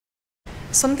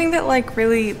Something that like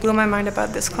really blew my mind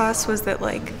about this class was that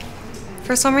like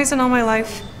for some reason all my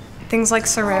life things like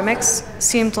ceramics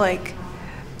seemed like,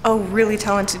 oh, really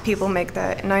talented people make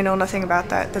that and I know nothing about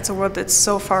that. That's a world that's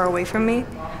so far away from me.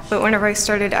 But whenever I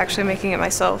started actually making it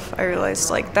myself, I realized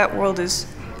like that world is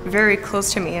very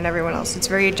close to me and everyone else. It's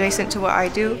very adjacent to what I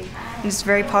do and it's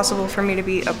very possible for me to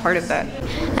be a part of that.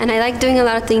 And I like doing a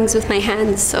lot of things with my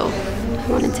hands, so I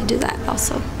wanted to do that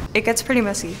also. It gets pretty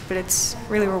messy, but it's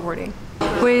really rewarding.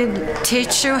 We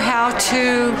teach you how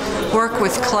to work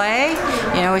with clay.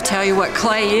 You know, we tell you what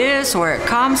clay is, where it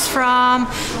comes from,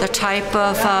 the type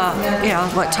of,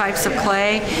 what types of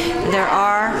clay there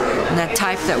are, and the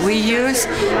type that we use.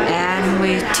 And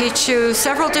we teach you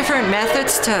several different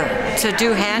methods to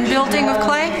do hand building of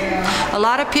clay. A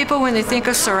lot of people, when they think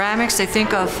of ceramics, they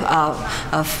think of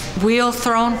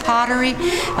wheel-thrown pottery.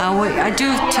 I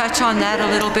do touch on that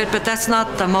a little bit, but that's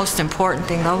not the most important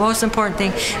thing. The most important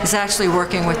thing is actually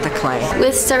working with the clay.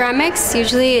 With ceramics,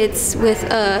 usually it's with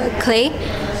clay.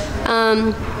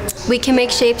 We can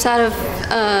make shapes out of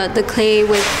the clay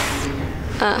with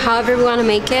however we want to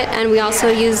make it, and we also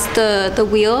use the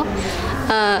wheel,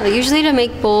 usually to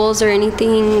make bowls or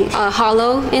anything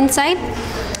hollow inside.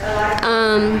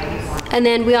 And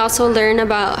then we also learn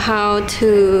about how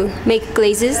to make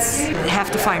glazes. They have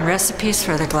to find recipes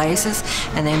for the glazes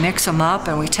and they mix them up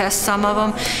and we test some of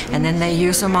them and then they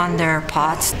use them on their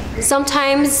pots.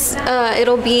 Sometimes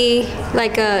it'll be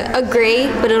like a gray,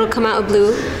 but it'll come out a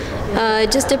blue. It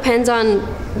just depends on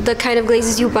the kind of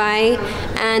glazes you buy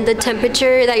and the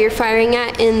temperature that you're firing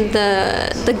at in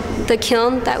the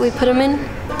kiln that we put them in.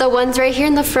 The ones right here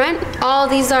in the front, all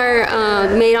these are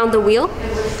made on the wheel.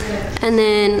 And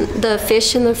then the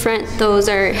fish in the front, those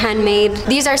are handmade.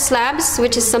 These are slabs,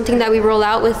 which is something that we roll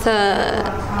out with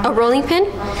a rolling pin,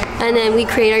 and then we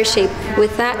create our shape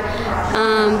with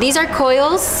that. These are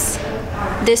coils,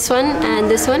 this one and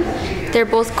this one. They're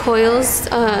both coils.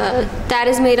 That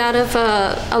is made out of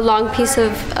a long piece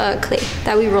of clay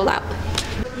that we roll out.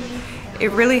 It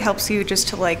really helps you just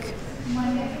to like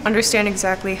understand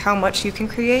exactly how much you can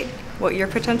create, what your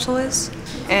potential is,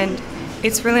 and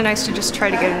it's really nice to just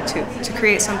try to get into to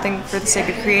create something for the sake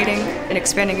of creating and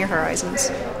expanding your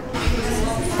horizons.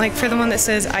 Like for the one that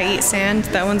says I eat sand,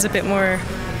 that one's a bit more,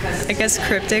 I guess,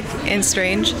 cryptic and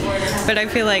strange, but I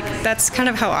feel like that's kind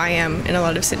of how I am in a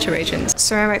lot of situations.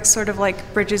 Ceramics sort of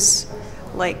like bridges,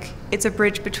 like it's a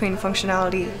bridge between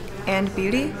functionality and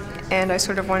beauty, and I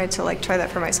sort of wanted to like try that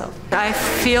for myself. I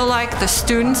feel like the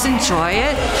students enjoy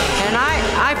it, and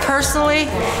I personally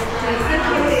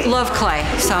love clay.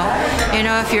 So, you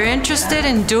know, if you're interested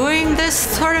in doing this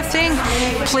sort of thing,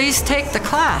 please take the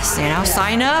class. You know,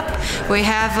 sign up. We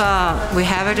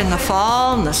have it in the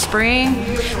fall and the spring.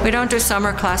 We don't do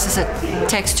summer classes. It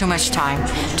takes too much time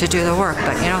to do the work.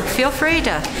 But you know, feel free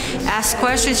to ask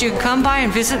questions. You can come by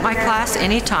and visit my class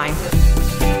anytime.